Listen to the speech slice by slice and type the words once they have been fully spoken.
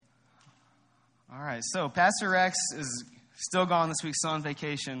All right, so Pastor Rex is still gone this week, still on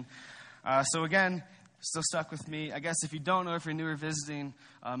vacation. So again, still stuck with me. I guess if you don't know, if you're new or visiting,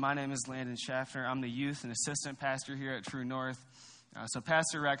 my name is Landon Schaffner. I'm the youth and assistant pastor here at True North. So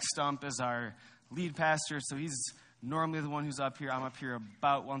Pastor Rex Stump is our lead pastor, so he's normally the one who's up here. I'm up here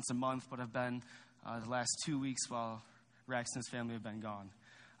about once a month, but I've been the last 2 weeks while Rex and his family have been gone.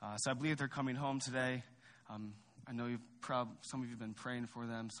 So I believe they're coming home today. I know some of you have been praying for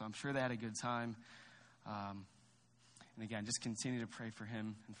them, so I'm sure they had a good time. And again, just continue to pray for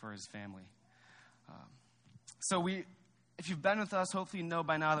him and for his family. If you've been with us, hopefully you know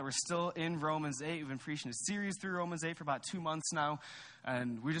by now that we're still in Romans 8. We've been preaching a series through Romans 8 for about 2 months now,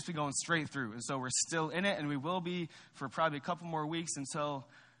 and we've just been going straight through. And so we're still in it, and we will be for probably a couple more weeks until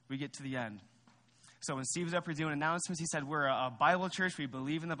we get to the end. So when Steve was up here doing announcements, he said we're a Bible church. We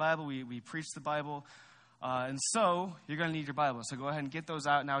believe in the Bible. We preach the Bible. And so you're going to need your Bible. So go ahead and get those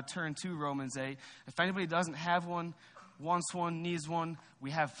out. Now turn to Romans 8. If anybody doesn't have one, wants one, needs one, we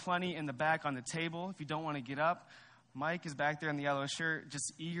have plenty in the back on the table. If you don't want to get up, Mike is back there in the yellow shirt,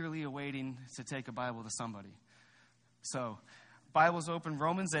 just eagerly awaiting to take a Bible to somebody. So Bible's open,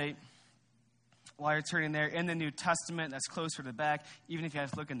 Romans 8. While you're turning there, in the New Testament, that's closer to the back. Even if you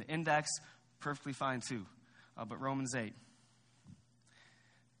have to look in the index, perfectly fine too. But Romans 8.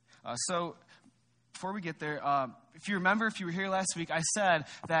 So before we get there, if you remember, if you were here last week, I said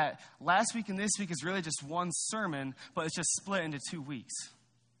that last week and this week is really just one sermon, but it's just split into 2 weeks.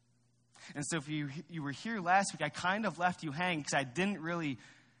 And so if you were here last week, I kind of left you hanging because I didn't really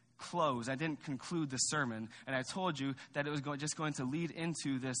close. I didn't conclude the sermon, and I told you that it was just going to lead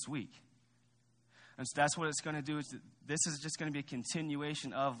into this week. And so that's what it's going to do. This is just going to be a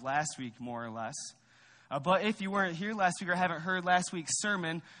continuation of last week, more or less. But if you weren't here last week or haven't heard last week's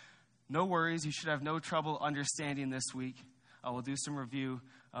sermon, no worries. You should have no trouble understanding this week. We'll do some review.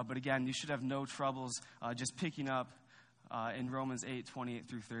 But again, you should have no troubles just picking up in Romans 8, 28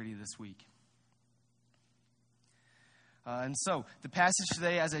 through 30 this week. And so the passage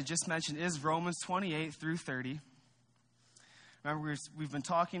today, as I just mentioned, is Romans 28 through 30. Remember, we've been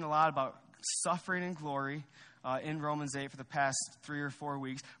talking a lot about suffering and glory in Romans 8 for the past 3 or 4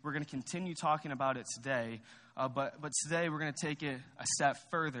 weeks. We're going to continue talking about it today. But today we're going to take it a step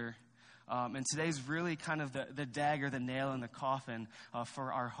further. And today's really kind of the dagger, the nail in the coffin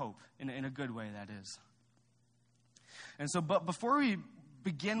for our hope, in a good way, that is. And so, but before we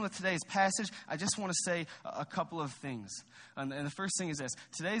begin with today's passage, I just want to say a couple of things. And the first thing is this.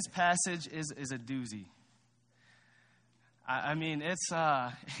 Today's passage is a doozy. I mean,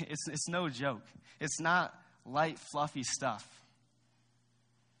 it's no joke. It's not light, fluffy stuff.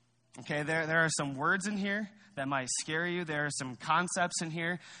 Okay, there are some words in here that might scare you. There are some concepts in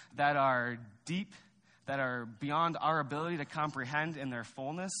here that are deep, that are beyond our ability to comprehend in their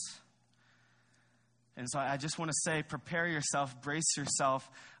fullness. And so I just want to say, prepare yourself, brace yourself,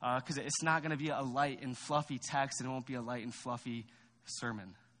 because it's not going to be a light and fluffy text, and it won't be a light and fluffy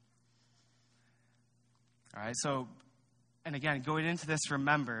sermon. All right, so, and again, going into this,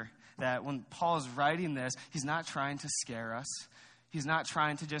 remember that when Paul is writing this, he's not trying to scare us. He's not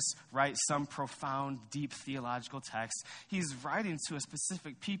trying to just write some profound, deep theological text. He's writing to a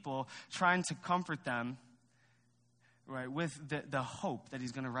specific people, trying to comfort them, right, with the hope that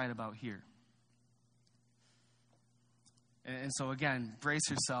he's going to write about here. And so again, brace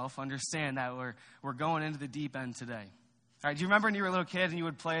yourself. Understand that we're going into the deep end today. All right, do you remember when you were a little kid and you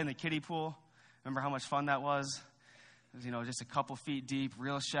would play in the kiddie pool? Remember how much fun that was? It was, just a couple feet deep,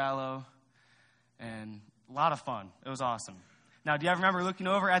 real shallow, and a lot of fun. It was awesome. Now, do you ever remember looking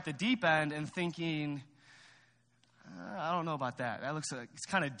over at the deep end and thinking, I don't know about that. That looks like it's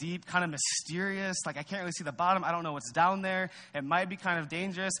kind of deep, kind of mysterious. Like I can't really see the bottom. I don't know what's down there. It might be kind of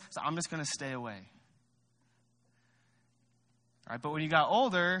dangerous, so I'm just going to stay away. All right, but when you got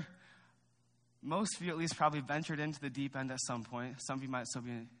older, most of you at least probably ventured into the deep end at some point. Some of you might still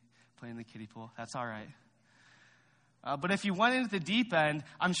be playing the kiddie pool. That's all right. But if you went into the deep end,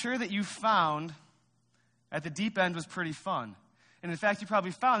 I'm sure that you found that the deep end was pretty fun. And in fact, you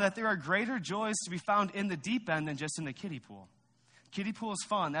probably found that there are greater joys to be found in the deep end than just in the kiddie pool. Kiddie pool is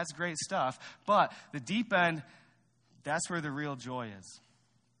fun. That's great stuff. But the deep end, that's where the real joy is.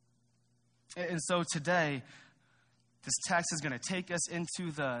 And so today, this text is going to take us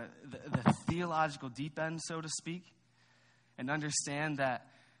into the theological deep end, so to speak, and understand that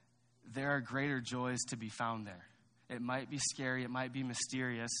there are greater joys to be found there. It might be scary. It might be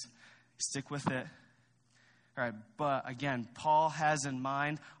mysterious. Stick with it. All right, but again, Paul has in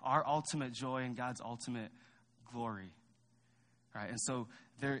mind our ultimate joy and God's ultimate glory. All right, and so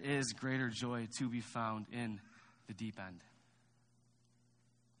there is greater joy to be found in the deep end.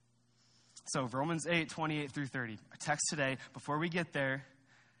 So Romans 8, 28 through 30. Our text today, before we get there,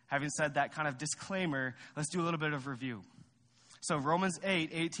 having said that kind of disclaimer, let's do a little bit of review. So Romans 8,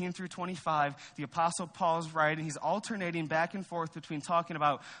 18 through 25, the Apostle Paul's writing. He's alternating back and forth between talking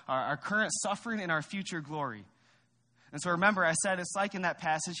about our current suffering and our future glory. And so remember, I said it's like in that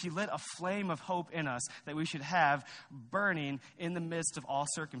passage, he lit a flame of hope in us that we should have burning in the midst of all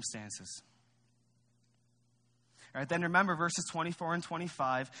circumstances. All right, then remember verses 24 and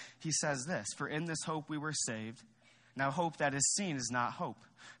 25, he says this, "For in this hope we were saved. Now hope that is seen is not hope.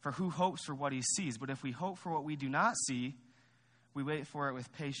 For who hopes for what he sees? But if we hope for what we do not see, we wait for it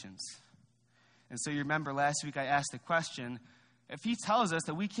with patience." And so you remember last week I asked the question, if he tells us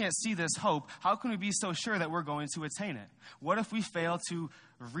that we can't see this hope, how can we be so sure that we're going to attain it? What if we fail to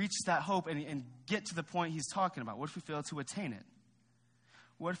reach that hope and get to the point he's talking about? What if we fail to attain it?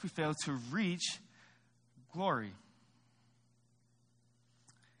 What if we fail to reach glory?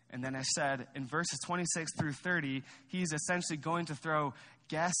 And then I said in verses 26 through 30, he's essentially going to throw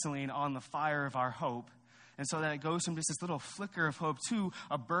gasoline on the fire of our hope. And so that it goes from just this little flicker of hope to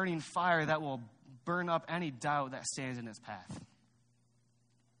a burning fire that will burn up any doubt that stands in its path.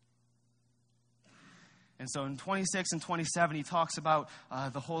 And so in 26 and 27, he talks about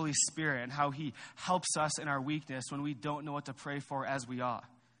the Holy Spirit and how he helps us in our weakness when we don't know what to pray for as we ought.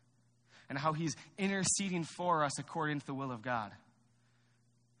 And how he's interceding for us according to the will of God.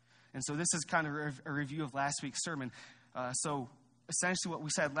 And so this is kind of a review of last week's sermon. So essentially what we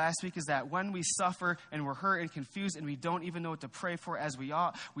said last week is that when we suffer and we're hurt and confused and we don't even know what to pray for as we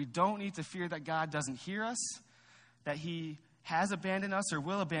ought, we don't need to fear that God doesn't hear us, that he has abandoned us or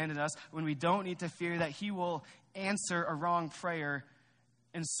will abandon us, when we don't need to fear that he will answer a wrong prayer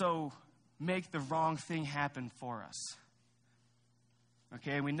and so make the wrong thing happen for us.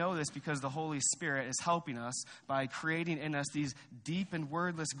 Okay, and we know this because the Holy Spirit is helping us by creating in us these deep and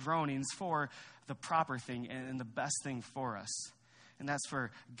wordless groanings for the proper thing and the best thing for us. And that's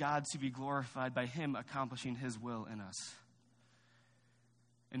for God to be glorified by him accomplishing his will in us.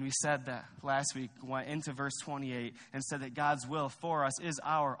 And we said that last week, went into verse 28 and said that God's will for us is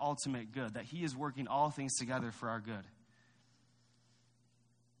our ultimate good, that he is working all things together for our good.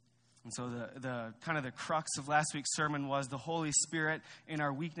 And so the kind of the crux of last week's sermon was the Holy Spirit in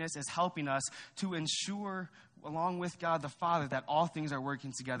our weakness is helping us to ensure, along with God the Father, that all things are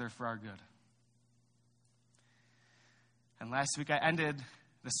working together for our good. And last week I ended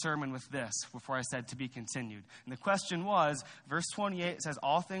the sermon with this before I said to be continued. And the question was, verse 28 says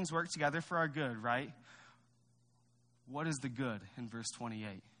all things work together for our good, right? What is the good in verse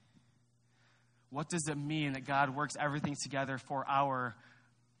 28? What does it mean that God works everything together for our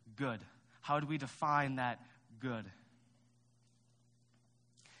good? How do we define that good?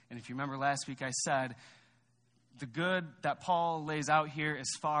 And if you remember last week, I said the good that Paul lays out here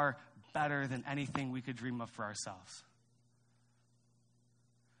is far better than anything we could dream of for ourselves.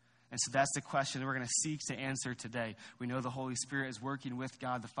 And so that's the question that we're going to seek to answer today. We know the Holy Spirit is working with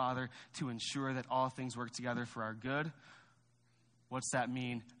God the Father to ensure that all things work together for our good. What's that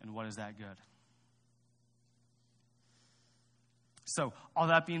mean, and what is that good? So, all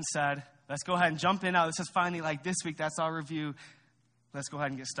that being said, let's go ahead and jump in now. This is finally like this week, that's our review. Let's go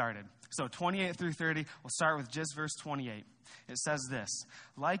ahead and get started. So, 28 through 30, we'll start with just verse 28. It says this,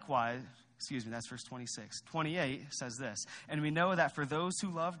 that's verse 26. 28 says this, "And we know that for those who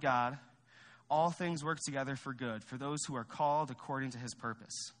love God, all things work together for good, for those who are called according to his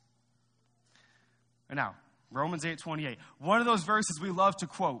purpose." And now, Romans 8:28. One of those verses we love to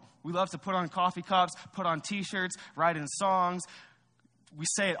quote. We love to put on coffee cups, put on t-shirts, write in songs. We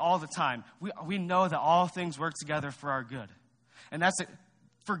say it all the time. We know that all things work together for our good. And that's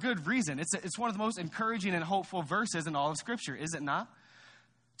for good reason. It's one of the most encouraging and hopeful verses in all of Scripture, is it not?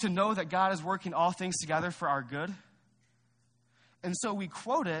 To know that God is working all things together for our good. And so we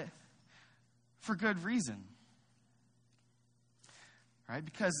quote it for good reason. Right?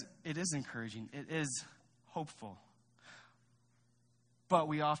 Because it is encouraging. It is hopeful. But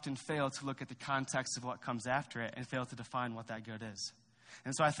we often fail to look at the context of what comes after it and fail to define what that good is.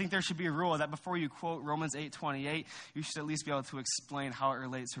 And so I think there should be a rule that before you quote Romans 8:28, you should at least be able to explain how it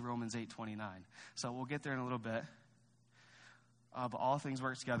relates to Romans 8:29. So we'll get there in a little bit. But all things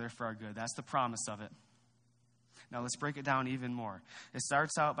work together for our good. That's the promise of it. Now let's break it down even more. It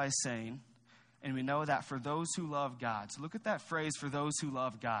starts out by saying, and we know that for those who love God. So look at that phrase, for those who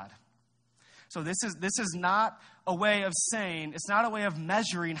love God. So this is not a way of saying, it's not a way of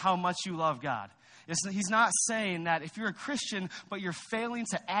measuring how much you love God. He's not saying that if you're a Christian, but you're failing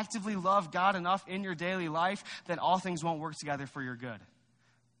to actively love God enough in your daily life, then all things won't work together for your good.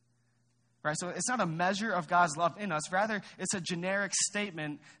 Right? So it's not a measure of God's love in us. Rather, it's a generic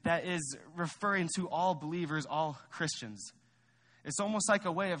statement that is referring to all believers, all Christians. It's almost like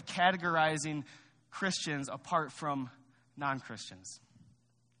a way of categorizing Christians apart from non-Christians.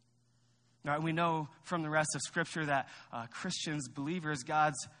 Now, we know from the rest of Scripture that Christians, believers,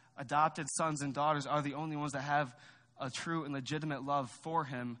 God's adopted sons and daughters are the only ones that have a true and legitimate love for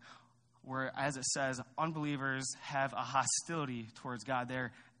him, where, as it says, unbelievers have a hostility towards God.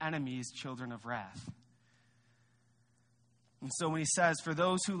 They're enemies, children of wrath. And so when he says, for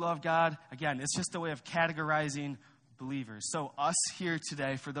those who love God, again, it's just a way of categorizing believers. So us here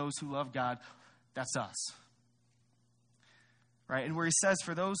today, for those who love God, that's us. Right? And where he says,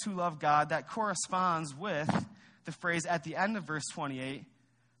 for those who love God, that corresponds with the phrase at the end of verse 28,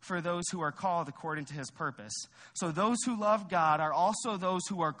 for those who are called according to his purpose. So those who love God are also those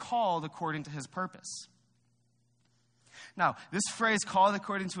who are called according to his purpose. Now, this phrase, called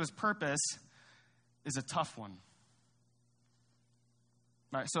according to his purpose, is a tough one.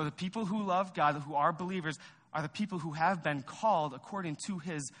 Right? So the people who love God, who are believers, are the people who have been called according to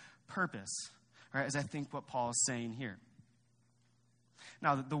his purpose. Right? As I think what Paul is saying here.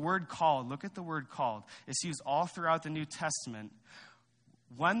 Now, the word called, look at the word called. It's used all throughout the New Testament.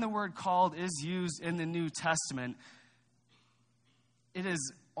 When the word called is used in the New Testament, it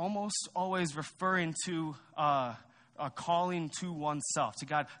is almost always referring to a calling to oneself, to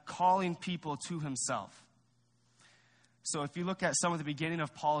God calling people to himself. So if you look at some of the beginning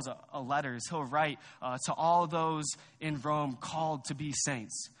of Paul's letters, he'll write to all those in Rome called to be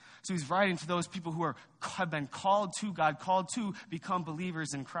saints. So he's writing to those people who have been called to God, called to become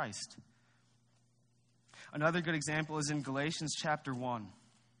believers in Christ. Another good example is in Galatians chapter 1.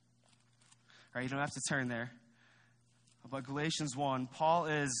 Right, you don't have to turn there. But Galatians 1, Paul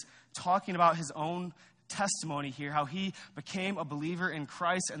is talking about his own testimony here, how he became a believer in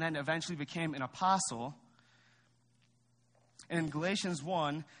Christ and then eventually became an apostle. And in Galatians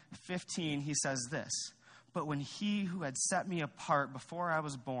 1:15, he says this, but when he who had set me apart before I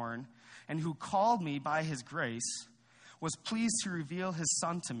was born and who called me by his grace was pleased to reveal his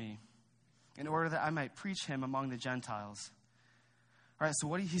Son to me in order that I might preach him among the Gentiles. All right, so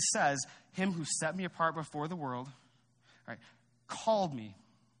what he says, him who set me apart before the world, right, called me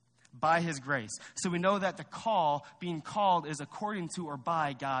by his grace. So we know that the call, being called, is according to or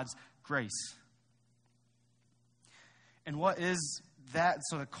by God's grace. And what is that?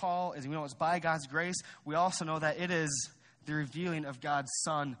 So the call is, we know it's by God's grace. We also know that it is the revealing of God's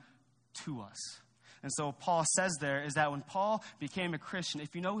Son to us. And so Paul says there is that when Paul became a Christian,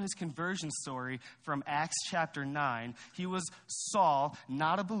 if you know his conversion story from Acts chapter 9, he was Saul,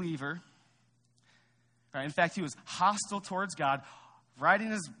 not a believer. Right? In fact, he was hostile towards God,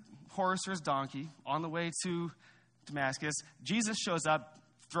 riding his horse or his donkey on the way to Damascus. Jesus shows up,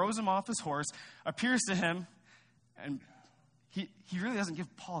 throws him off his horse, appears to him, and he really doesn't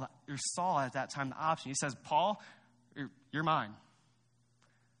give Paul or Saul at that time the option. He says, Paul, you're mine.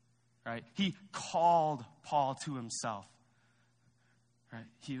 Right? He called Paul to himself. Right?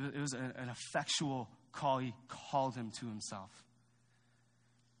 It was an effectual call. He called him to himself.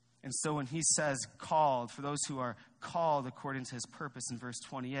 And so when he says called, for those who are called according to his purpose in verse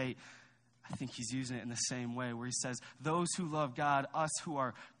 28, I think he's using it in the same way, where he says, those who love God, us who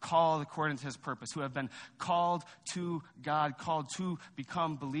are called according to his purpose, who have been called to God, called to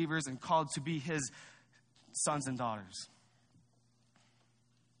become believers, and called to be his sons and daughters.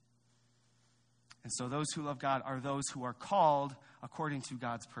 And so those who love God are those who are called according to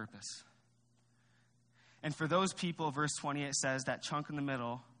God's purpose. And for those people, verse 28 says, that chunk in the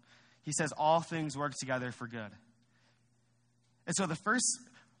middle, he says, all things work together for good. And so the first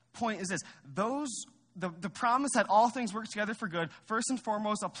point is this. The promise that all things work together for good, first and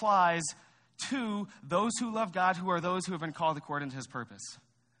foremost, applies to those who love God, who are those who have been called according to his purpose.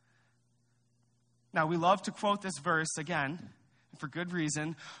 Now, we love to quote this verse again, for good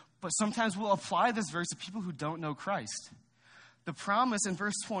reason, but sometimes we'll apply this verse to people who don't know Christ. The promise in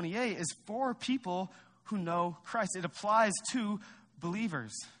verse 28 is for people who know Christ. It applies to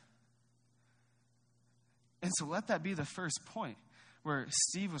believers. And so let that be the first point where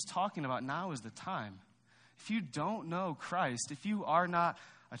Steve was talking about. Now is the time. If you don't know Christ, if you are not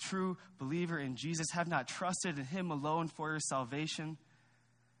a true believer in Jesus, have not trusted in him alone for your salvation,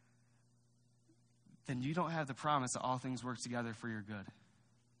 then you don't have the promise that all things work together for your good.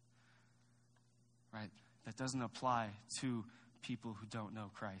 Right? That doesn't apply to people who don't know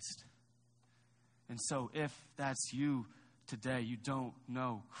Christ. And so if that's you today, you don't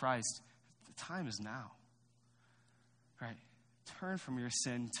know Christ, the time is now. Right? Turn from your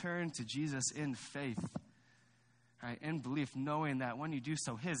sin. Turn to Jesus in faith. right, in belief, knowing that when you do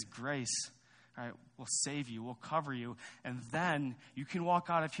so, his grace, right, will save you, will cover you. And then you can walk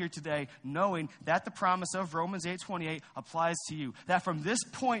out of here today knowing that the promise of Romans 8:28 applies to you. That from this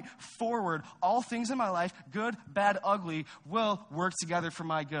point forward, all things in my life, good, bad, ugly, will work together for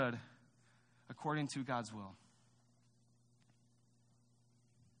my good, according to God's will.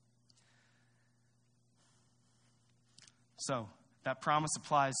 So, that promise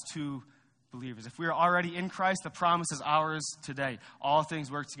applies to believers. If we are already in Christ, the promise is ours today. All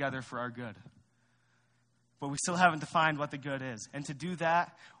things work together for our good. But we still haven't defined what the good is. And to do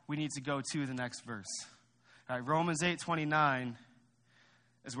that, we need to go to the next verse. All right, Romans 8:29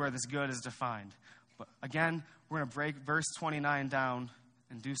 is where this good is defined. But again, we're going to break verse 29 down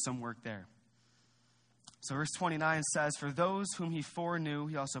and do some work there. So verse 29 says, "For those whom he foreknew,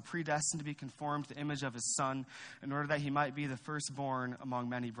 he also predestined to be conformed to the image of his Son, in order that he might be the firstborn among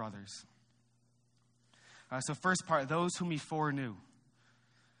many brothers." So first part, those whom he foreknew.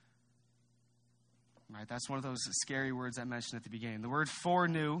 Right, that's one of those scary words I mentioned at the beginning. The word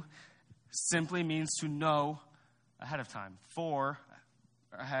foreknew simply means to know ahead of time. For,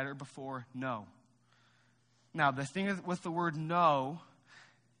 ahead or before, know. Now, the thing with the word know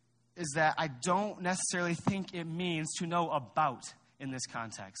is that I don't necessarily think it means to know about in this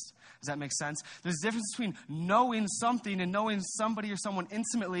context. Does that make sense? There's a difference between knowing something and knowing somebody or someone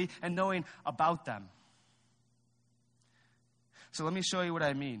intimately and knowing about them. So let me show you what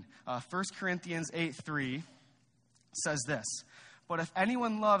I mean. 1 Corinthians 8:3 says this, "But if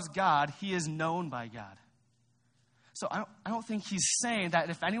anyone loves God, he is known by God." So I don't think he's saying that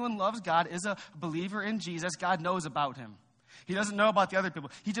if anyone loves God, is a believer in Jesus, God knows about him. He doesn't know about the other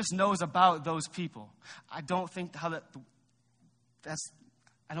people. He just knows about those people. I don't think that's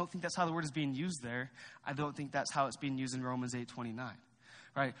how the word is being used there. I don't think that's how it's being used in Romans 8:29.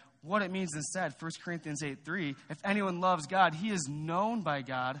 Right? What it means instead, 1 Corinthians 8:3, if anyone loves God, he is known by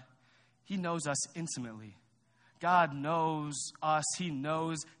God. He knows us intimately. God knows us. He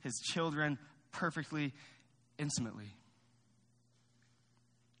knows his children perfectly, intimately.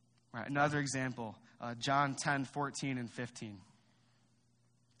 Right, another example, John 10:14 and 15.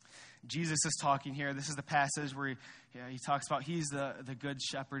 Jesus is talking here. This is the passage where he talks about he's the good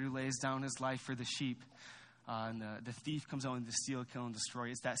shepherd who lays down his life for the sheep. And the thief comes only to steal, kill, and destroy.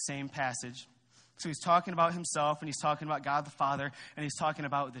 It's that same passage. So he's talking about himself, and he's talking about God the Father, and he's talking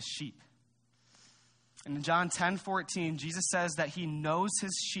about the sheep. And in John 10:14, Jesus says that he knows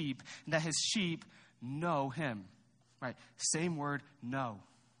his sheep, and that his sheep know him. Right? Same word, know.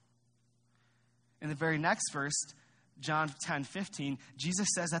 In the very next verse, John 10:15, Jesus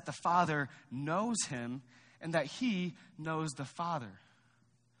says that the Father knows him, and that he knows the Father.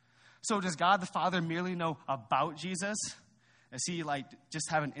 So does God the Father merely know about Jesus? Does he just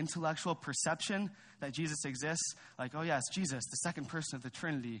have an intellectual perception that Jesus exists? Like, oh yes, Jesus, the second person of the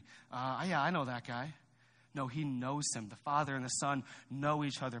Trinity. Yeah, I know that guy. No, he knows him. The Father and the Son know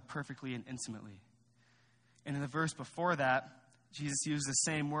each other perfectly and intimately. And in the verse before that, Jesus used the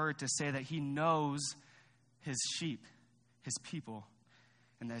same word to say that he knows his sheep, his people,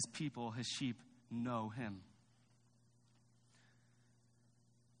 and that his people, his sheep, know him.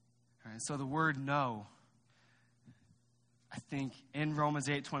 All right, so the word know, I think, in Romans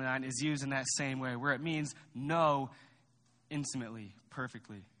 8:29 is used in that same way, where it means know intimately,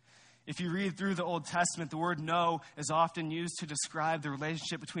 perfectly. If you read through the Old Testament, the word know is often used to describe the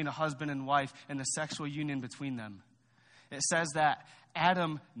relationship between a husband and wife and the sexual union between them. It says that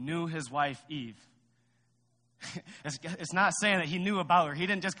Adam knew his wife Eve. It's not saying that he knew about her. He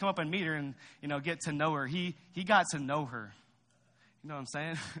didn't just come up and meet her and get to know her. He got to know her. You know what I'm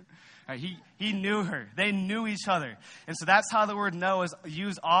saying? Right, he knew her. They knew each other. And so that's how the word know is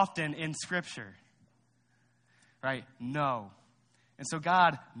used often in Scripture. Right? Know. And so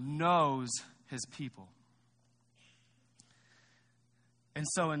God knows his people. And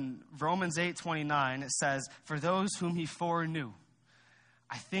so in Romans 8:29, it says, "For those whom he foreknew."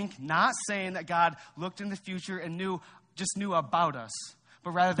 I think not saying that God looked in the future and just knew about us,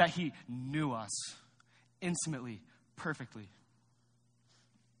 but rather that he knew us intimately, perfectly.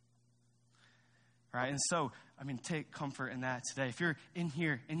 Right? And so, take comfort in that today. If you're in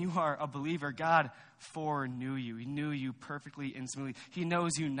here and you are a believer, God foreknew you. He knew you perfectly, intimately. He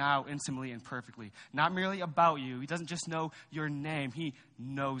knows you now intimately and perfectly. Not merely about you. He doesn't just know your name. He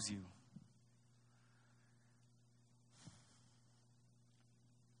knows you.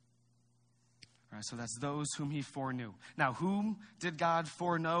 All right, so that's those whom he foreknew. Now, whom did God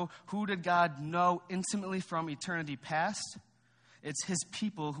foreknow? Who did God know intimately from eternity past? It's his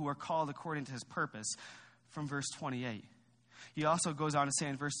people who are called according to his purpose, from verse 28. He also goes on to say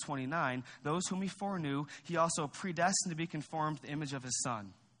in verse 29, those whom he foreknew, he also predestined to be conformed to the image of his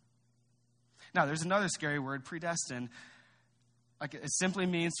Son. Now, there's another scary word, predestined. Like, it simply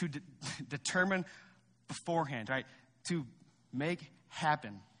means to determine beforehand, right? To make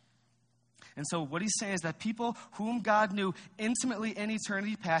happen. And so what he's saying is that people whom God knew intimately in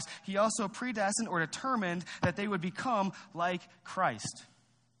eternity past, he also predestined or determined that they would become like Christ.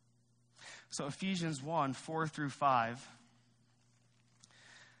 So Ephesians 1, 4 through 5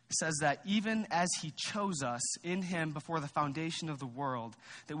 says that even as he chose us in him before the foundation of the world,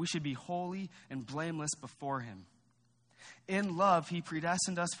 that we should be holy and blameless before him. In love, he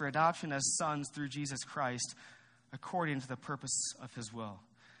predestined us for adoption as sons through Jesus Christ, according to the purpose of his will.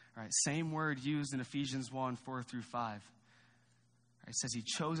 All right, same word used in Ephesians 1, 4 through 5. All right, it says he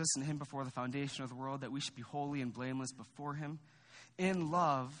chose us in him before the foundation of the world, that we should be holy and blameless before him. In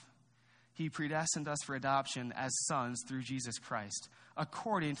love, he predestined us for adoption as sons through Jesus Christ,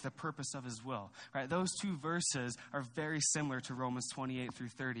 according to the purpose of his will. Right? Those two verses are very similar to Romans 28 through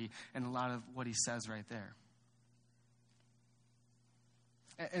 30 and a lot of what he says right there.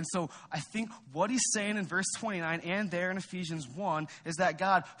 And so I think what he's saying in verse 29 and there in Ephesians 1 is that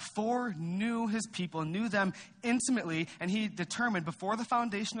God foreknew his people, knew them intimately, and he determined before the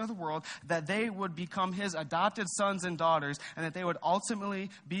foundation of the world that they would become his adopted sons and daughters and that they would ultimately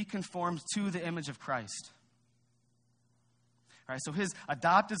be conformed to the image of Christ. All right, so his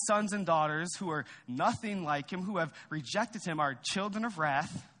adopted sons and daughters who are nothing like him, who have rejected him, are children of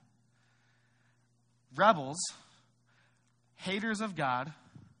wrath, rebels, haters of God,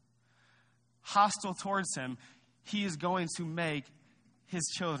 hostile towards him. He is going to make his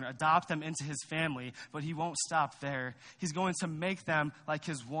children, adopt them into his family, but he won't stop there. He's going to make them like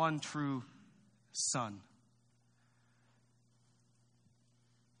his one true Son.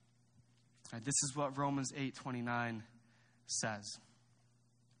 All right, this is what Romans 8:29 says.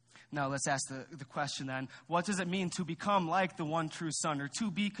 Now let's ask the question then, what does it mean to become like the one true Son, or to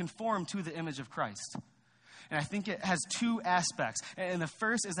be conformed to the image of Christ? And I think it has two aspects. And the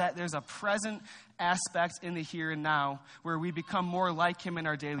first is that there's a present aspect in the here and now where we become more like him in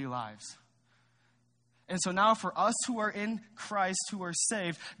our daily lives. And so now for us who are in Christ, who are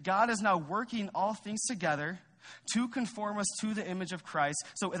saved, God is now working all things together to conform us to the image of Christ,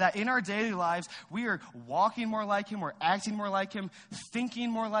 so that in our daily lives, we are walking more like him, we're acting more like him,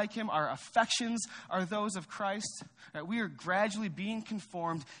 thinking more like him, our affections are those of Christ. We are gradually being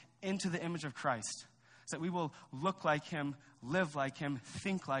conformed into the image of Christ, so that we will look like him, live like him,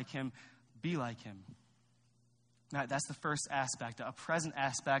 think like him, be like him. Now, that's the first aspect, a present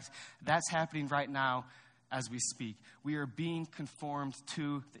aspect. That's happening right now as we speak. We are being conformed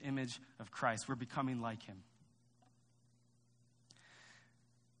to the image of Christ. We're becoming like him.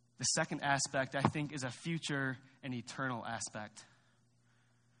 The second aspect, I think, is a future and eternal aspect,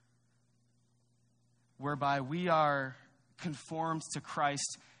 whereby we are conformed to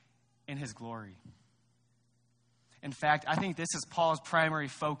Christ in his glory. In fact, I think this is Paul's primary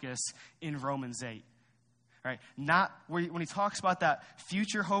focus in Romans 8. Right? Not when he talks about that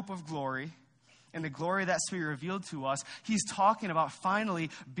future hope of glory and the glory that's to be revealed to us, he's talking about finally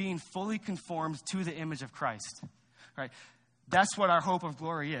being fully conformed to the image of Christ. Right? That's what our hope of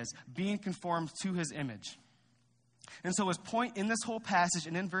glory is, being conformed to his image. And so his point in this whole passage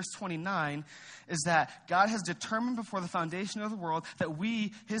and in verse 29 is that God has determined before the foundation of the world that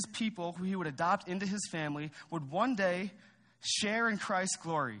we, his people, who he would adopt into his family, would one day share in Christ's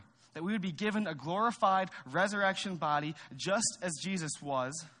glory. That we would be given a glorified resurrection body just as Jesus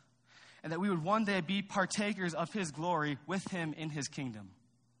was. And that we would one day be partakers of his glory with him in his kingdom.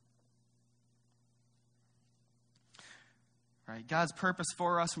 Right? God's purpose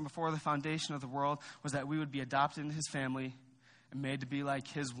for us from before the foundation of the world was that we would be adopted into his family and made to be like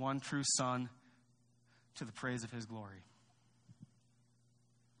his one true Son, to the praise of his glory.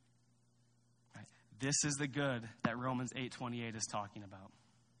 Right? This is the good that Romans 8:28 is talking about.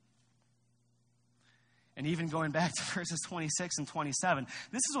 And even going back to verses 26 and 27,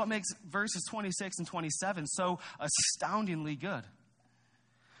 this is what makes verses 26 and 27 so astoundingly good.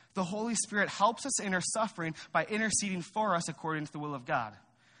 The Holy Spirit helps us in our suffering by interceding for us according to the will of God.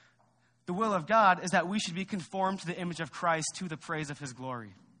 The will of God is that we should be conformed to the image of Christ, to the praise of his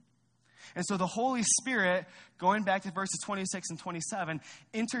glory. And so the Holy Spirit, going back to verses 26 and 27,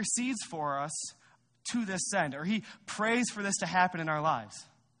 intercedes for us to this end, or he prays for this to happen in our lives.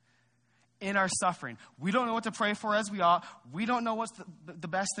 In our suffering. We don't know what to pray for as we ought. We don't know what the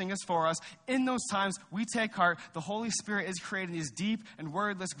best thing is for us. In those times, we take heart. The Holy Spirit is creating these deep and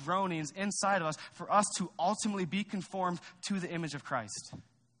wordless groanings inside of us for us to ultimately be conformed to the image of Christ.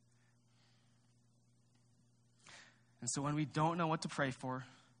 And so when we don't know what to pray for,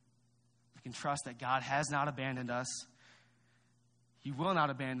 we can trust that God has not abandoned us. He will not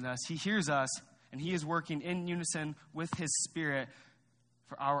abandon us. He hears us, and he is working in unison with his Spirit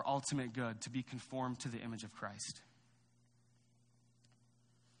for our ultimate good, to be conformed to the image of Christ.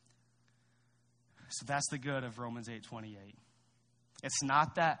 So that's the good of Romans 8:28. It's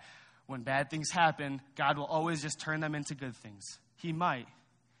not that when bad things happen, God will always just turn them into good things. He might.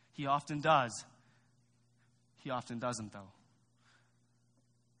 He often does. He often doesn't, though.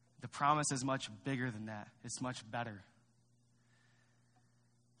 The promise is much bigger than that. It's much better.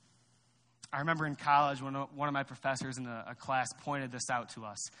 I remember in college when one of my professors in a class pointed this out to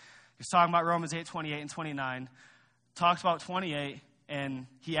us. He was talking about Romans 8:28 and 29, talked about 28, and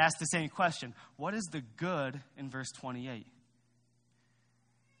he asked the same question. What is the good in verse 28?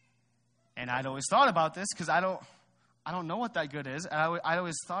 And I'd always thought about this because I don't know what that good is. I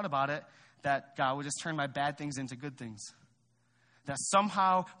always thought about it that God would just turn my bad things into good things. That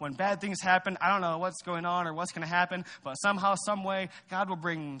somehow when bad things happen, I don't know what's going on or what's going to happen, but somehow, some way, God will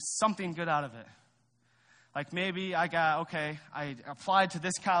bring something good out of it. Like maybe I applied to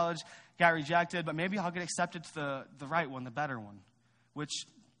this college, got rejected, but maybe I'll get accepted to the right one, the better one. Which,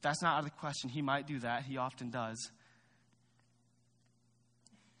 that's not out of the question. He might do that. He often does.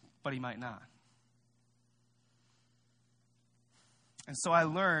 But he might not. And so I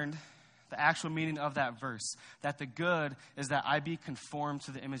learned the actual meaning of that verse, that the good is that I be conformed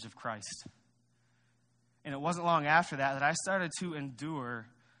to the image of Christ. And it wasn't long after that I started to endure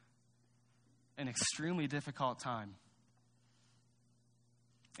an extremely difficult time.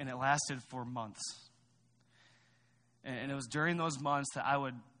 And it lasted for months. And it was during those months that I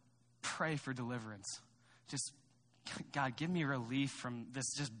would pray for deliverance. Just, God, give me relief from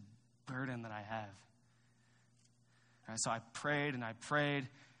this just burden that I have. All right, so I prayed, and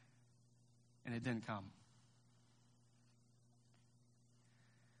it didn't come.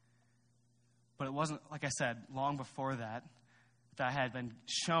 But it wasn't, like I said, long before that I had been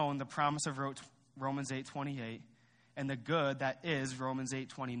shown the promise of Romans 8:28 and the good that is Romans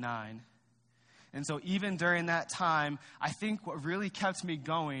 8:29. And so even during that time, I think what really kept me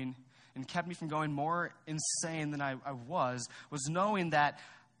going and kept me from going more insane than I was knowing that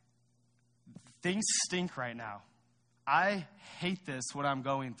things stink right now. I hate this, what I'm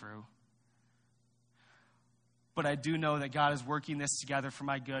going through. But I do know that God is working this together for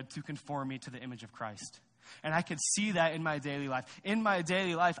my good to conform me to the image of Christ. And I could see that in my daily life. In my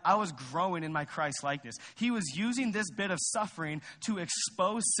daily life, I was growing in my Christ likeness. He was using this bit of suffering to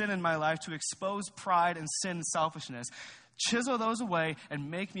expose sin in my life, to expose pride and sin and selfishness, chisel those away,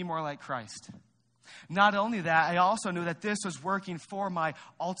 and make me more like Christ. Not only that, I also knew that this was working for my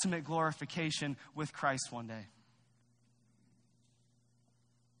ultimate glorification with Christ one day.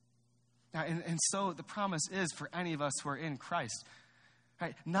 Now, and so the promise is for any of us who are in Christ.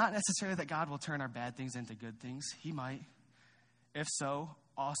 Right? Not necessarily that God will turn our bad things into good things. He might. If so,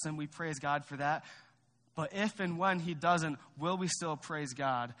 awesome. We praise God for that. But if and when he doesn't, will we still praise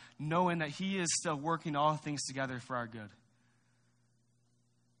God, knowing that he is still working all things together for our good?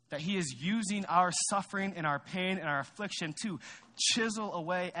 That he is using our suffering and our pain and our affliction to chisel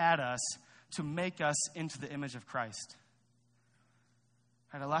away at us to make us into the image of Christ.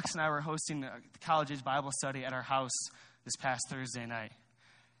 Right, Alex and I were hosting a college-age Bible study at our house this past Thursday night.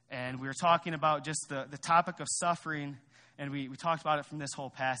 And we were talking about just the topic of suffering, and we talked about it from this whole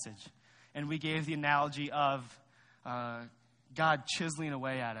passage. And we gave the analogy of God chiseling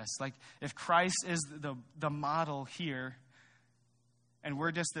away at us. Like, if Christ is the model here, and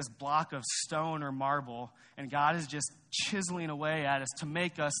we're just this block of stone or marble, and God is just chiseling away at us to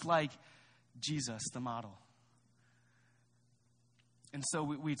make us like Jesus, the model. And so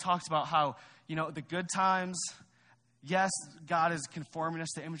we talked about how, the good times, yes, God is conforming us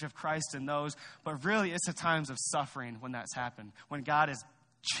to the image of Christ in those, but really it's the times of suffering when that's happened, when God is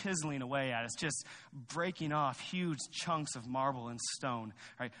chiseling away at us, just breaking off huge chunks of marble and stone,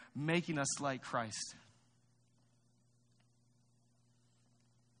 right, making us like Christ.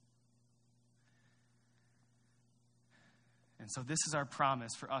 And so this is our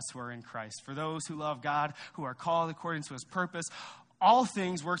promise for us who are in Christ. For those who love God, who are called according to his purpose, all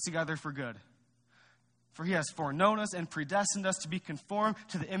things work together for good. For he has foreknown us and predestined us to be conformed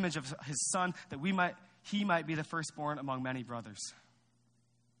to the image of his Son, that he might be the firstborn among many brothers.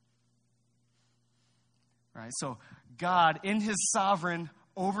 Right? So God, in his sovereign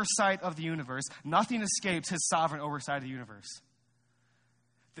oversight of the universe, nothing escapes his sovereign oversight of the universe.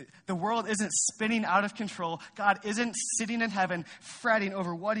 The world isn't spinning out of control. God isn't sitting in heaven fretting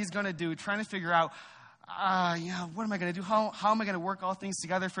over what he's going to do, trying to figure out, what am I going to do? How am I going to work all things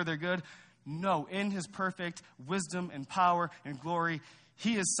together for their good? No, in his perfect wisdom and power and glory,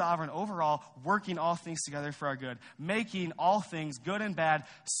 he is sovereign over all, working all things together for our good, making all things, good and bad,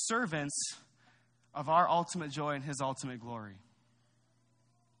 servants of our ultimate joy and his ultimate glory.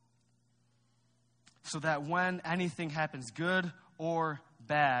 So that when anything happens, good or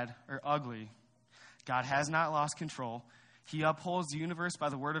bad or ugly, God has not lost control. He upholds the universe by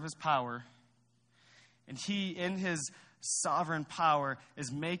the word of his power. And he, in his sovereign power,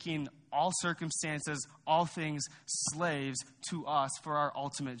 is making all circumstances, all things, slaves to us for our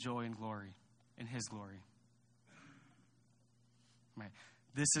ultimate joy and glory, in his glory. Right.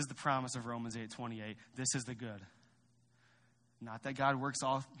 This is the promise of Romans 8:28. This is the good. Not that God works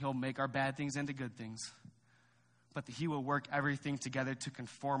he'll make our bad things into good things, but that he will work everything together to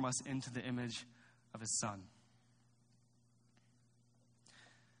conform us into the image of his Son.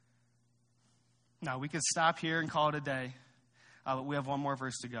 Now, we could stop here and call it a day, but we have one more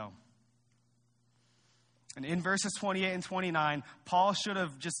verse to go. And in verses 28 and 29, Paul should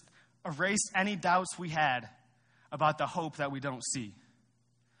have just erased any doubts we had about the hope that we don't see.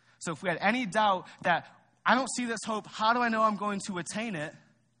 So if we had any doubt that I don't see this hope, how do I know I'm going to attain it?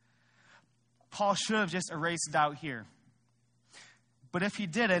 Paul should have just erased doubt here. But if he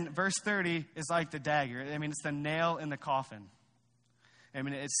didn't, verse 30 is like the dagger. I mean, it's the nail in the coffin. I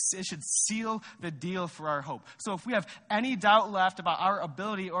mean, it should seal the deal for our hope. So if we have any doubt left about our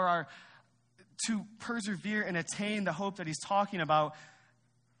ability or to persevere and attain the hope that he's talking about,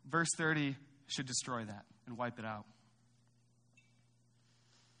 verse 30 should destroy that and wipe it out.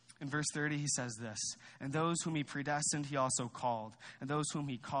 In verse 30, he says this, "And those whom he predestined, he also called. And those whom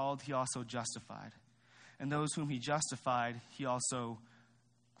he called, he also justified. And those whom he justified, he also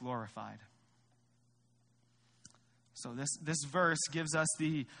glorified." So this verse gives us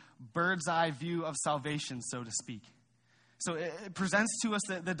the bird's eye view of salvation, so to speak. So it presents to us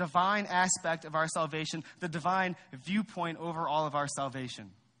the divine aspect of our salvation, the divine viewpoint over all of our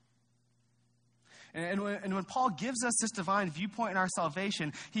salvation. And when Paul gives us this divine viewpoint in our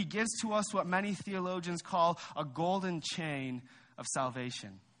salvation, he gives to us what many theologians call a golden chain of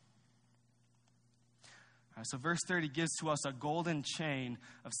salvation. All right, so verse 30 gives to us a golden chain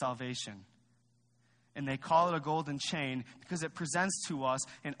of salvation. And they call it a golden chain because it presents to us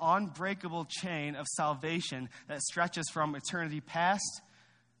an unbreakable chain of salvation that stretches from eternity past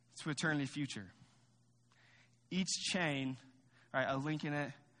to eternity future. Each chain, right, a link in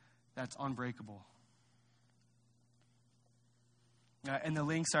it that's unbreakable. And the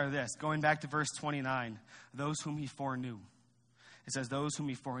links are this. Going back to verse 29, those whom he foreknew. It says, those whom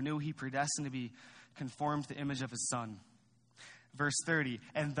he foreknew, he predestined to be conformed to the image of his Son. Verse 30,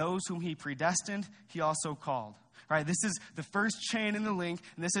 and those whom he predestined, he also called. All right, this is the first chain in the link,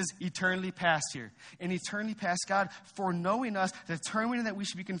 and this is eternity past here. In eternity past, God, foreknowing us, determining that we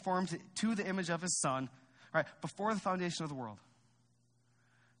should be conformed to the image of his Son, right, before the foundation of the world.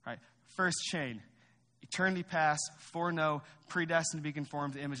 Right, first chain, eternity past, foreknow, predestined to be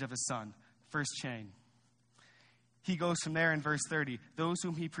conformed to the image of his Son. First chain. He goes from there in verse 30. Those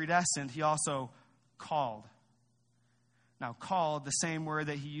whom he predestined, he also called. Now, called, the same word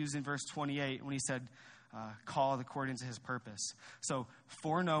that he used in verse 28 when he said, called according to his purpose. So,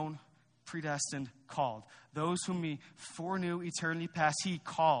 foreknown, predestined, called. Those whom he foreknew eternity past, he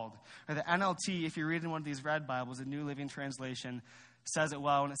called. Or the NLT, if you read in one of these red Bibles, the New Living Translation, says it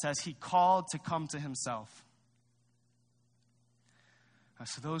well when it says, he called to come to himself.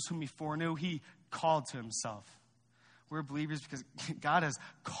 So those whom he foreknew, he called to himself. We're believers because God has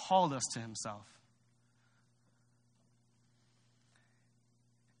called us to himself.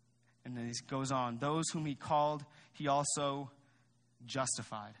 And then he goes on. Those whom he called, he also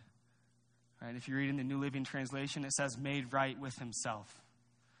justified. Right? If you read in the New Living Translation, it says made right with himself.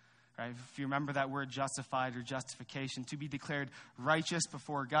 Right? If you remember that word justified or justification, to be declared righteous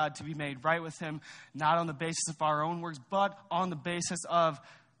before God, to be made right with him, not on the basis of our own works, but on the basis of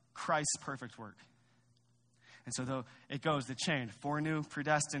Christ's perfect work. And so though it goes, the chain, foreknew,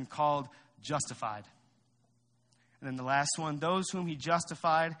 predestined, called, justified. And then the last one, those whom he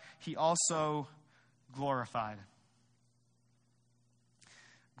justified, he also glorified.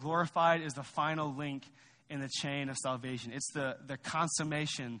 Glorified is the final link in the chain of salvation. It's the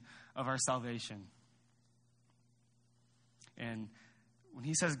consummation of our salvation. And when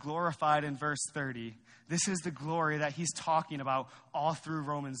he says glorified in verse 30, this is the glory that he's talking about all through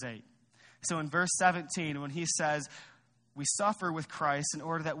Romans 8. So in verse 17, when he says, we suffer with Christ in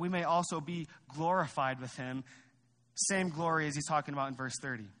order that we may also be glorified with him, same glory as he's talking about in verse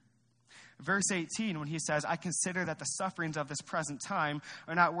 30. Verse 18, when he says, I consider that the sufferings of this present time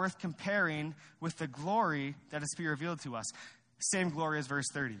are not worth comparing with the glory that is to be revealed to us. Same glory as verse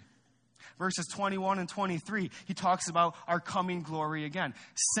 30. verses 21 and 23, he talks about our coming glory again.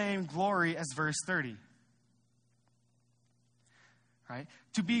 Same glory as verse 30. Right?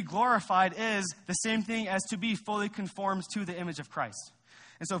 To be glorified is the same thing as to be fully conformed to the image of Christ.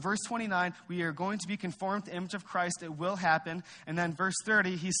 And so verse 29, we are going to be conformed to the image of Christ. It will happen. And then verse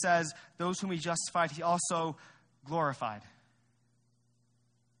 30, he says, those whom he justified, he also glorified.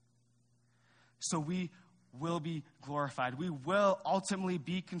 So we will be glorified. We will ultimately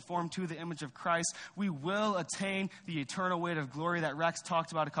be conformed to the image of Christ. We will attain the eternal weight of glory that Rex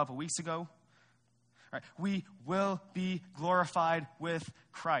talked about a couple weeks ago. Right? We will be glorified with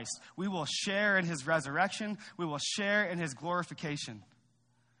Christ. We will share in his resurrection. We will share in his glorification.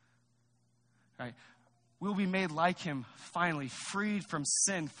 Right? We'll be made like him, finally, freed from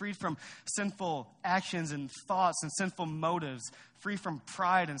sin, freed from sinful actions and thoughts and sinful motives, free from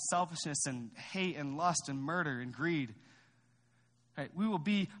pride and selfishness and hate and lust and murder and greed. Right? We will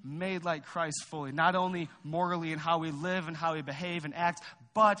be made like Christ fully, not only morally in how we live and how we behave and act,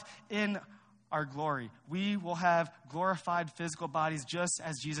 but in our glory. We will have glorified physical bodies just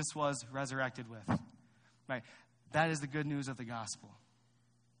as Jesus was resurrected with. Right? That is the good news of the gospel.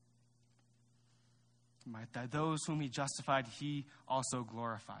 Right, that those whom he justified, he also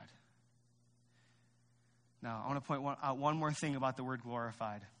glorified. Now, I want to point out one more thing about the word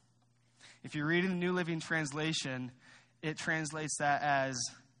glorified. If you read in the New Living Translation, it translates that as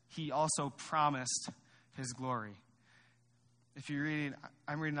he also promised his glory. If you're reading,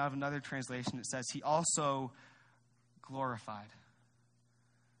 I'm reading out of another translation, it says he also glorified.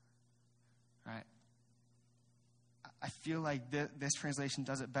 Right? I feel like this translation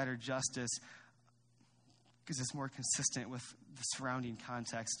does it better justice because it's more consistent with the surrounding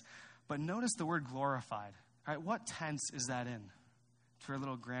context. But notice the word glorified. All right, what tense is that in? For a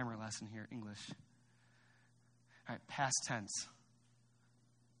little grammar lesson here, English. All right, past tense.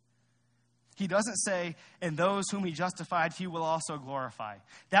 He doesn't say, and those whom he justified, he will also glorify.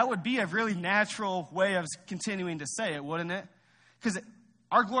 That would be a really natural way of continuing to say it, wouldn't it? Because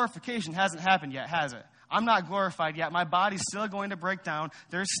our glorification hasn't happened yet, has it? I'm not glorified yet. My body's still going to break down.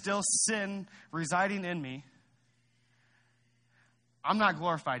 There's still sin residing in me. I'm not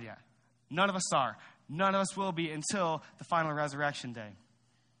glorified yet. None of us are. None of us will be until the final resurrection day.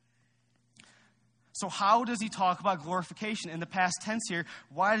 So how does he talk about glorification in the past tense here?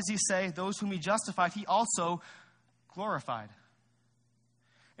 Why does he say those whom he justified, he also glorified?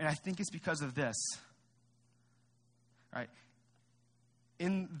 And I think it's because of this. Right?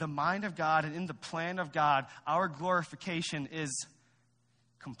 In the mind of God and in the plan of God, our glorification is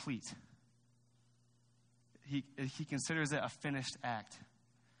complete. He considers it a finished act.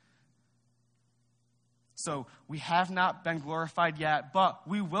 So we have not been glorified yet, but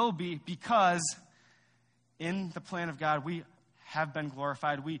we will be because in the plan of God, we have been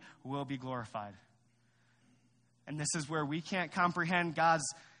glorified. We will be glorified. And this is where we can't comprehend God's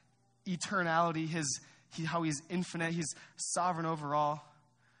eternality, how he's infinite, he's sovereign over all.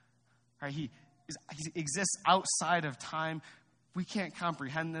 Right? He exists outside of time. We can't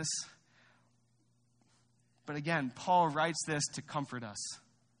comprehend this. But again, Paul writes this to comfort us.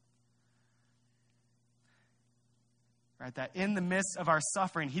 Right? That in the midst of our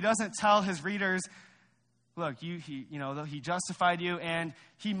suffering, he doesn't tell his readers, look, he justified you and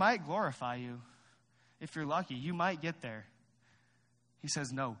he might glorify you. If you're lucky, you might get there. He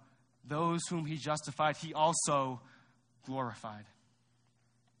says, no, those whom he justified, he also glorified.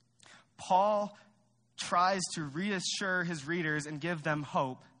 Paul tries to reassure his readers and give them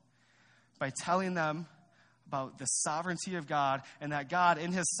hope by telling them about the sovereignty of God and that God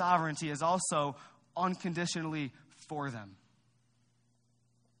in his sovereignty is also unconditionally for them.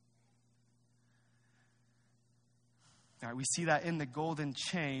 All right, we see that in the golden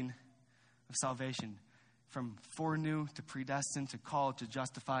chain of salvation, from foreknew to predestined to called to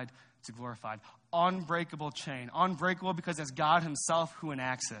justified to glorified. Unbreakable chain. Unbreakable because it's God himself who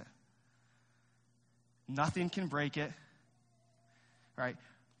enacts it. Nothing can break it. Right?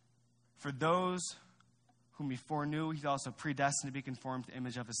 For those whom he foreknew, he also predestined to be conformed to the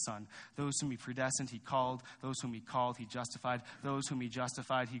image of his Son. Those whom he predestined, he called. Those whom he called, he justified. Those whom he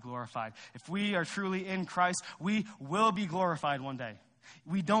justified, he glorified. If we are truly in Christ, we will be glorified one day.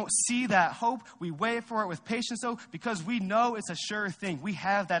 We don't see that hope. We wait for it with patience, though, because we know it's a sure thing. We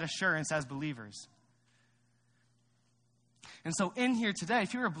have that assurance as believers. And so in here today,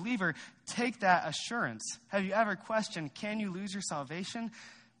 if you're a believer, take that assurance. Have you ever questioned, can you lose your salvation?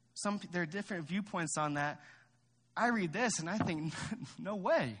 There are different viewpoints on that. I read this and I think, no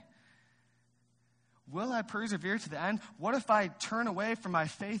way. Will I persevere to the end? What if I turn away from my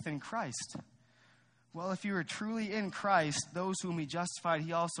faith in Christ? Well, if you are truly in Christ, those whom he justified,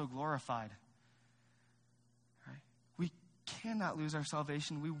 he also glorified. Right? We cannot lose our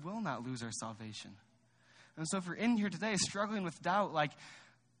salvation. We will not lose our salvation. And so if you're in here today struggling with doubt, like,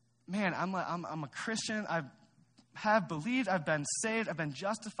 man, I'm a Christian. I have believed. I've been saved. I've been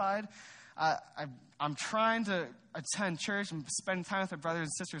justified. I'm trying to attend church and spend time with my brothers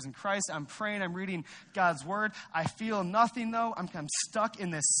and sisters in Christ. I'm praying. I'm reading God's word. I feel nothing, though. I'm stuck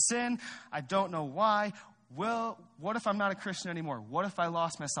in this sin. I don't know why. What if I'm not a Christian anymore? What if I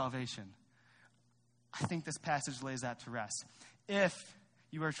lost my salvation? I think this passage lays that to rest. If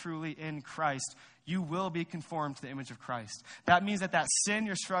you are truly in Christ, you will be conformed to the image of Christ. That means that sin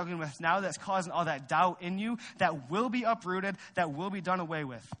you're struggling with now that's causing all that doubt in you, that will be uprooted, that will be done away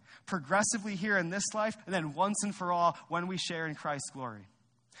with. Progressively here in this life, and then once and for all when we share in Christ's glory.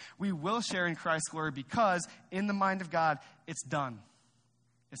 We will share in Christ's glory because in the mind of God, it's done.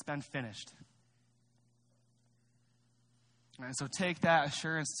 It's been finished. And so take that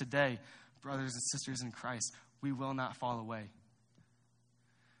assurance today, brothers and sisters in Christ. We will not fall away.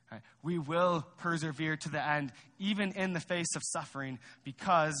 Right? We will persevere to the end, even in the face of suffering,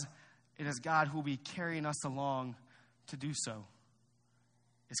 because it is God who will be carrying us along to do so.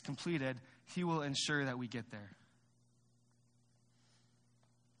 It's completed. He will ensure that we get there.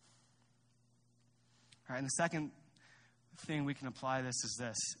 All right, and the second thing we can apply this is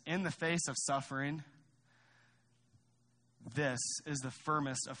this. In the face of suffering, this is the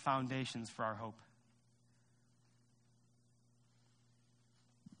firmest of foundations for our hope.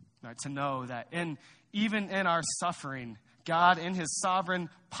 Right, to know that even in our suffering, God, in his sovereign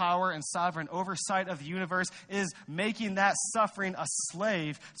power and sovereign oversight of the universe, is making that suffering a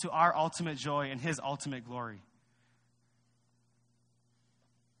slave to our ultimate joy and his ultimate glory.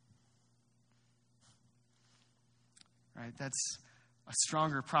 Right? That's a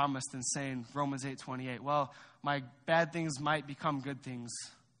stronger promise than saying Romans 8:28. Well, my bad things might become good things.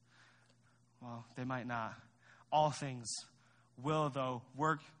 Well, they might not. All things will, though,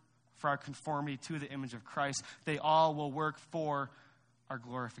 work for our conformity to the image of Christ. They all will work for our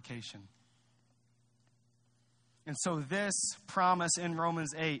glorification. And so this promise in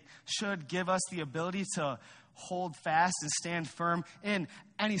Romans 8 should give us the ability to hold fast and stand firm in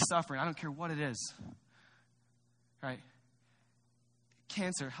any suffering. I don't care what it is. Right?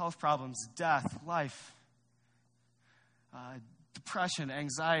 Cancer, health problems, death, life, depression,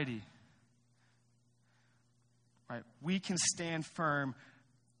 anxiety. Right? We can stand firm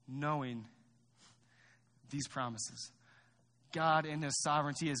knowing these promises. God in his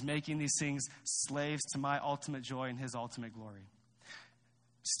sovereignty is making these things slaves to my ultimate joy and his ultimate glory.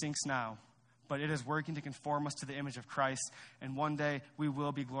 Stinks now, but it is working to conform us to the image of Christ, and one day we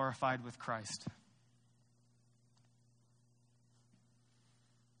will be glorified with Christ.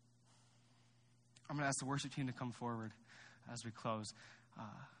 I'm going to ask the worship team to come forward as we close.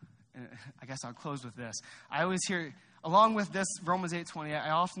 And I guess I'll close with this. I always hear, along with this Romans 8:28, I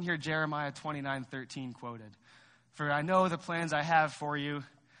often hear Jeremiah 29:13 quoted. For I know the plans I have for you,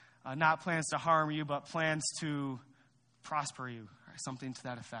 not plans to harm you, but plans to prosper you, or something to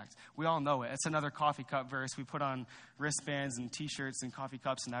that effect. We all know it. It's another coffee cup verse. We put on wristbands and T-shirts and coffee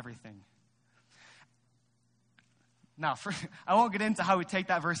cups and everything. Now, I won't get into how we take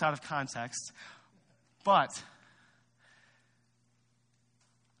that verse out of context, but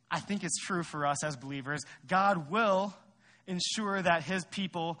I think it's true for us as believers. God will ensure that his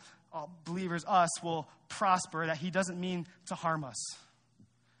people, believers, us, will prosper, that he doesn't mean to harm us.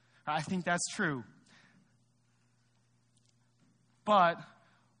 I think that's true. But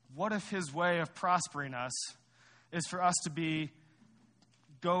what if his way of prospering us is for us to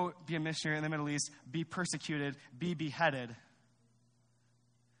go be a missionary in the Middle East, be persecuted, be beheaded?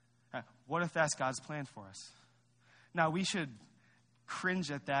 What if that's God's plan for us? Now, we should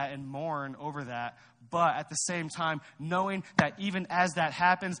cringe at that and mourn over that, but at the same time, knowing that even as that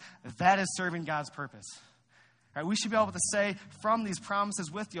happens, that is serving God's purpose. Right? We should be able to say from these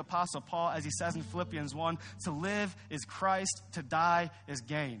promises with the Apostle Paul, as he says in Philippians 1, to live is Christ, to die is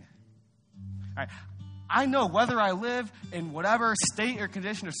gain. Right? I know whether I live in whatever state or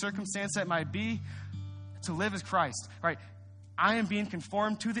condition or circumstance that might be, to live is Christ. Right? I am being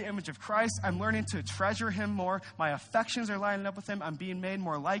conformed to the image of Christ. I'm learning to treasure him more. My affections are lining up with him. I'm being made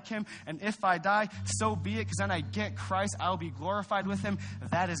more like him. And if I die, so be it, because then I get Christ. I will be glorified with him.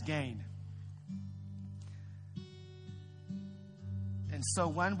 That is gain. And so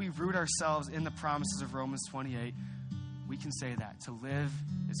when we root ourselves in the promises of Romans 28, we can say that. To live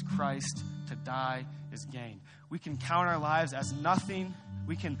is Christ. To die is gain. We can count our lives as nothing.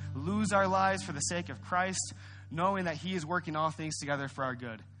 We can lose our lives for the sake of Christ, knowing that he is working all things together for our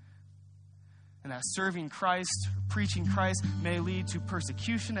good. And that serving Christ, preaching Christ, may lead to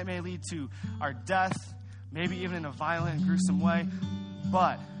persecution. It may lead to our death, maybe even in a violent and gruesome way.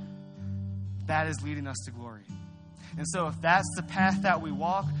 But that is leading us to glory. And so if that's the path that we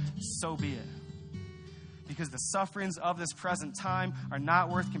walk, so be it. Because the sufferings of this present time are not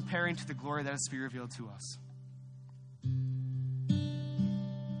worth comparing to the glory that is to be revealed to us.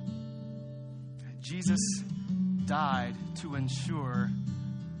 Jesus died to ensure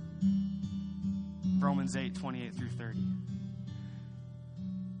Romans 8, 28 through 30.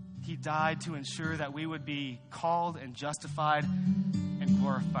 He died to ensure that we would be called and justified and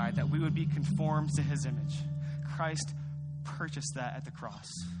glorified, that we would be conformed to his image. Christ purchased that at the cross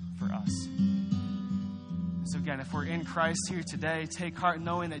for us. So again, if we're in Christ here today, take heart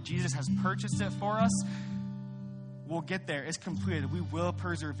knowing that Jesus has purchased it for us. We'll get there. It's completed. We will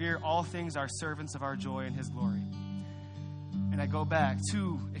persevere. All things are servants of our joy and his glory. And I go back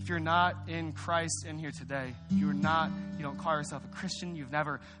to, if you're not in Christ in here today, if you don't call yourself a Christian, you've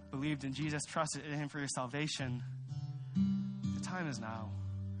never believed in Jesus, trusted in him for your salvation, the time is now.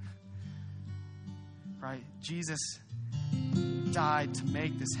 Right? Jesus died to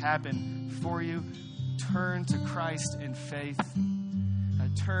make this happen for you. Turn to Christ in faith.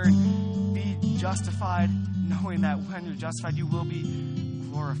 Be justified, knowing that when you're justified, you will be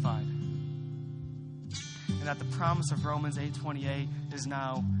glorified. And that the promise of Romans 8:28 is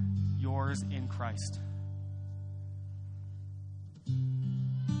now yours in Christ.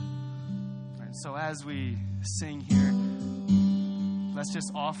 And so as we sing here, let's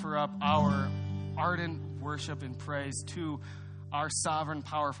just offer up our ardent worship and praise to our sovereign,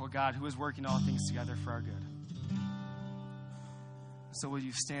 powerful God who is working all things together for our good. So will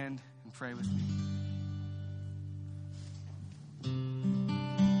you stand and pray with me?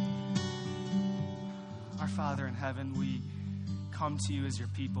 Our Father in heaven, we come to you as your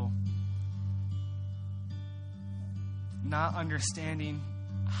people, not understanding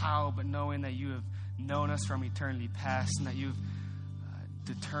how, but knowing that you have known us from eternity past and that you've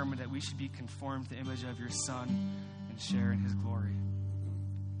determined that we should be conformed to the image of your Son and share in his glory.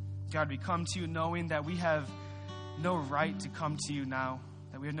 God, we come to you knowing that we have no right to come to you now,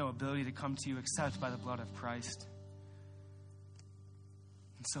 that we have no ability to come to you except by the blood of Christ.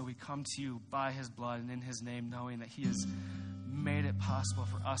 And so we come to you by his blood and in his name, knowing that he has made it possible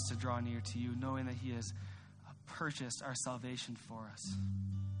for us to draw near to you, knowing that he has purchased our salvation for us.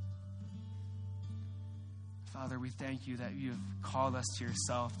 Father, we thank you that you have called us to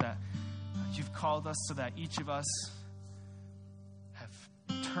yourself, that you've called us so that each of us have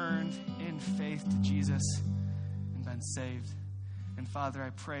turned in faith to Jesus and been saved. And Father, I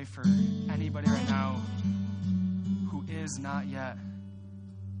pray for anybody right now who is not yet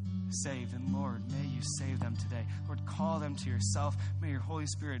saved. And Lord, may you save them today. Lord, call them to yourself. May your Holy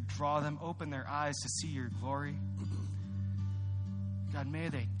Spirit draw them, open their eyes to see your glory. God, may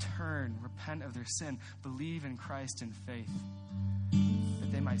they turn, repent of their sin, believe in Christ in faith,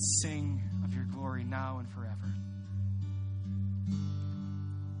 that they might sing of your glory now and forever.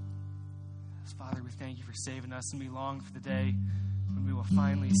 Father, we thank you for saving us, and we long for the day when we will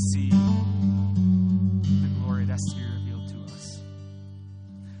finally see the glory that's to be revealed to us.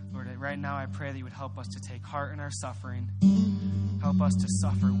 Lord, right now I pray that you would help us to take heart in our suffering, help us to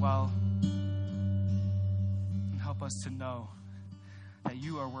suffer well, and help us to know that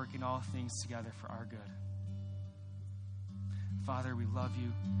you are working all things together for our good. Father, we love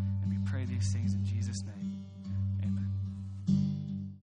you, and we pray these things in Jesus' name.